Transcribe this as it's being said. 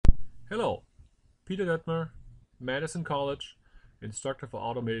Hello, Peter Dettmer, Madison College, instructor for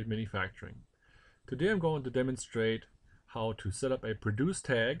automated manufacturing. Today I'm going to demonstrate how to set up a produce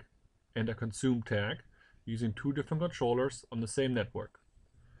tag and a consume tag using two different controllers on the same network.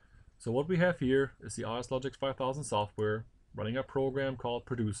 So what we have here is the RSLogix5000 software running a program called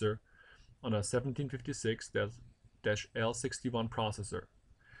Producer on a 1756-L61 processor.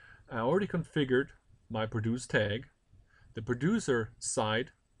 I already configured my produce tag. The producer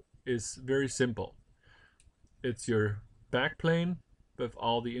side is very simple. It's your backplane with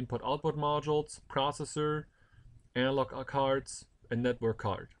all the input-output modules, processor, analog cards, and network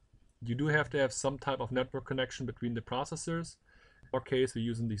card. You do have to have some type of network connection between the processors. In our case, we're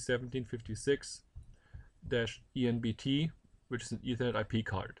using the 1756-ENBT, which is an Ethernet IP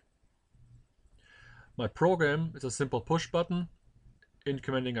card. My program is a simple push button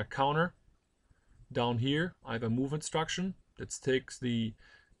incrementing a counter. Down here, I have a move instruction that takes the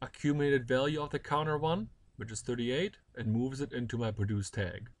accumulated value of the counter one, which is 38, and moves it into my produce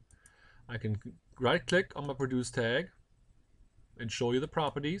tag. I can right click on my produce tag and show you the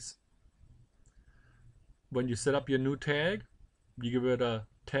properties. When you set up your new tag, you give it a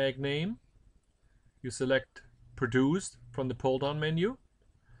tag name. You select produced from the pull down menu.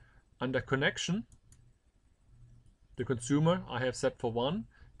 Under connection, the consumer I have set for 1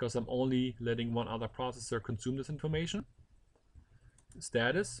 because I'm only letting one other processor consume this information.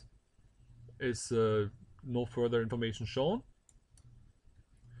 Status is no further information shown.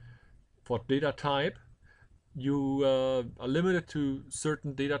 For data type, you are limited to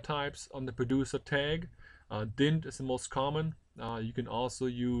certain data types on the producer tag. DINT is the most common. You can also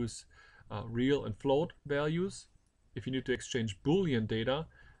use real and float values. If you need to exchange Boolean data,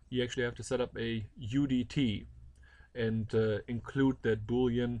 you actually have to set up a UDT and include that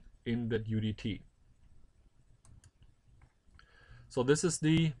Boolean in that UDT. So this is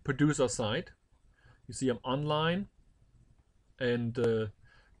the producer side. You see I'm online and the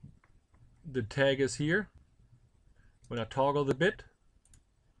tag is here. When I toggle the bit,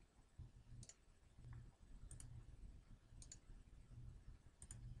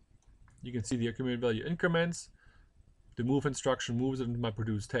 you can see the accumulated value increments. The move instruction moves it into my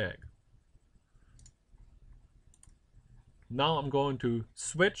produce tag. Now I'm going to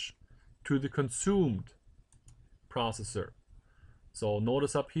switch to the consumed processor. So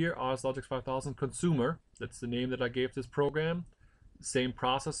notice up here, RSLogix5000 consumer, that's the name that I gave this program, same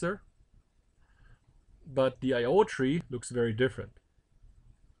processor, but the I/O tree looks very different.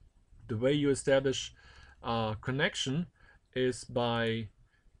 The way you establish connection is by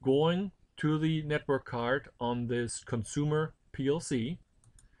going to the network card on this consumer PLC.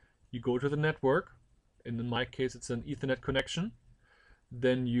 You go to the network, and in my case it's an Ethernet connection.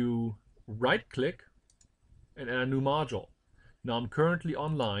 Then you right click and add a new module. Now I'm currently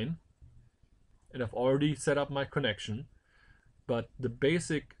online and I've already set up my connection, but the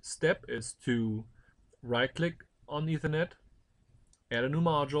basic step is to right click on Ethernet, add a new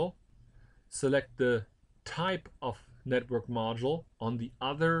module, select the type of network module on the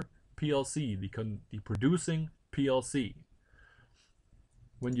other PLC, the producing PLC.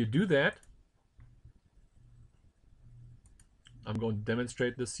 When you do that, I'm going to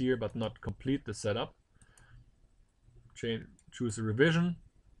demonstrate this here but not complete the setup. Choose a revision,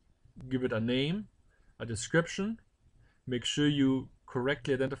 give it a name, a description, make sure you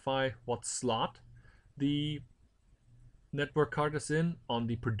correctly identify what slot the network card is in on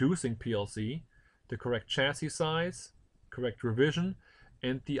the producing PLC, the correct chassis size, correct revision,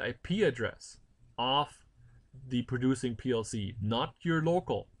 and the IP address of the producing PLC, not your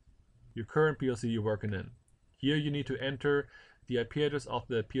local, your current PLC you're working in. Here you need to enter the IP address of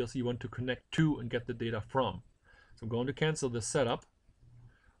the PLC you want to connect to and get the data from. So I'm going to cancel this setup.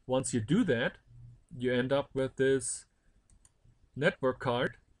 Once you do that, you end up with this network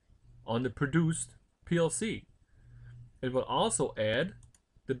card on the produced PLC. It will also add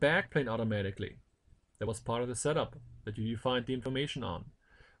the backplane automatically. That was part of the setup that you defined the information on.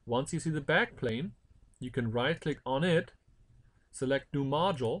 Once you see the backplane, you can right click on it, select new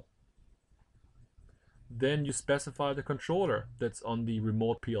module, then you specify the controller that's on the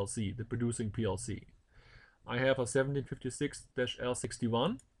remote PLC, the producing PLC. I have a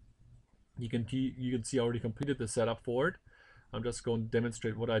 1756-L61. You can see I already completed the setup for it. I'm just going to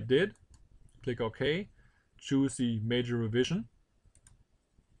demonstrate what I did. Click OK. Choose the major revision.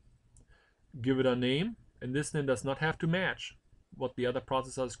 Give it a name. And this name does not have to match what the other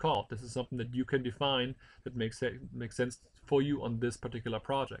processor is called. This is something that you can define that makes sense for you on this particular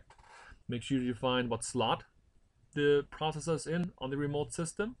project. Make sure you define what slot the processor is in on the remote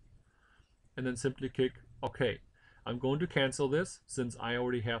system. And then simply click OK. I'm going to cancel this since I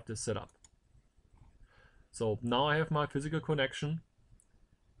already have this set up. So now I have my physical connection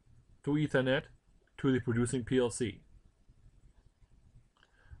through Ethernet to the producing PLC.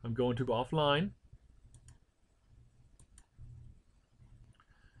 I'm going to go offline.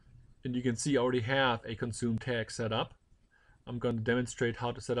 And you can see I already have a consume tag set up. I'm going to demonstrate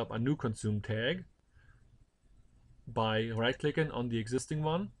how to set up a new consume tag by right-clicking on the existing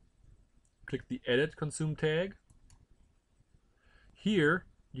one. Click the Edit Consume tag. Here,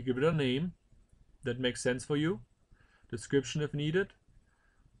 you give it a name that makes sense for you, description if needed.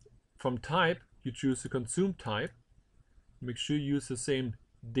 From type, you choose the consume type. Make sure you use the same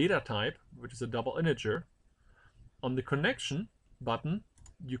data type, which is a double integer. On the connection button,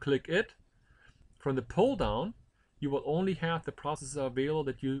 you click it. From the pull down, you will only have the processor available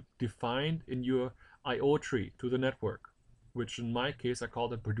that you defined in your I/O tree to the network, which in my case I call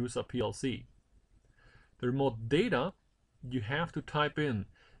the producer PLC. The remote data, you have to type in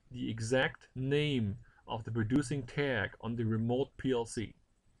the exact name of the producing tag on the remote PLC.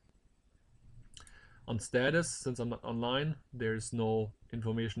 On status, since I'm not online, there's no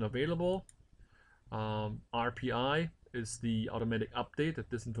information available. RPI is the automatic update that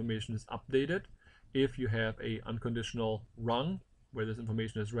this information is updated if you have a unconditional rung where this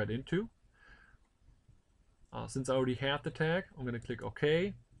information is read into. Since I already have the tag, I'm going to click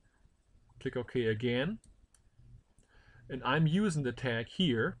OK. Click OK again. And I'm using the tag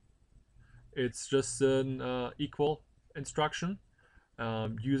here. It's just an equal instruction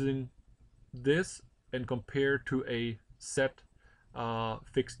using this and compared to a set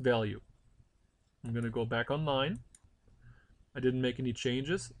fixed value. I'm going to go back online. I didn't make any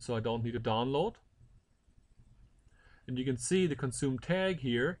changes, so I don't need to download. And you can see the consume tag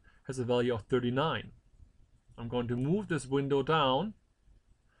here has a value of 39. I'm going to move this window down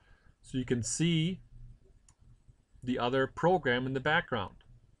so you can see the other program in the background.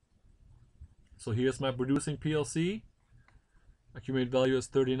 So here's my producing PLC. Accumulated value is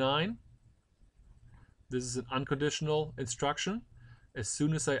 39. This is an unconditional instruction. As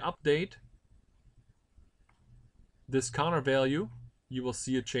soon as I update this counter value, you will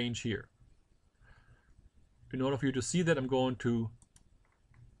see a change here. In order for you to see that, I'm going to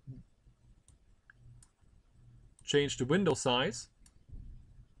change the window size.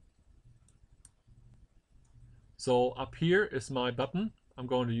 So up here is my button. I'm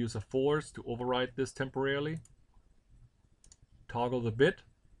going to use a force to override this temporarily. Toggle the bit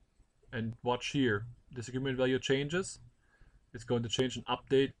and watch here. This accumulated value changes. It's going to change an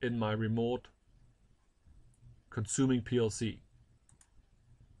update in my remote consuming PLC.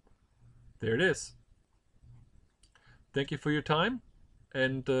 There it is. Thank you for your time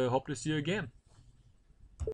and hope to see you again.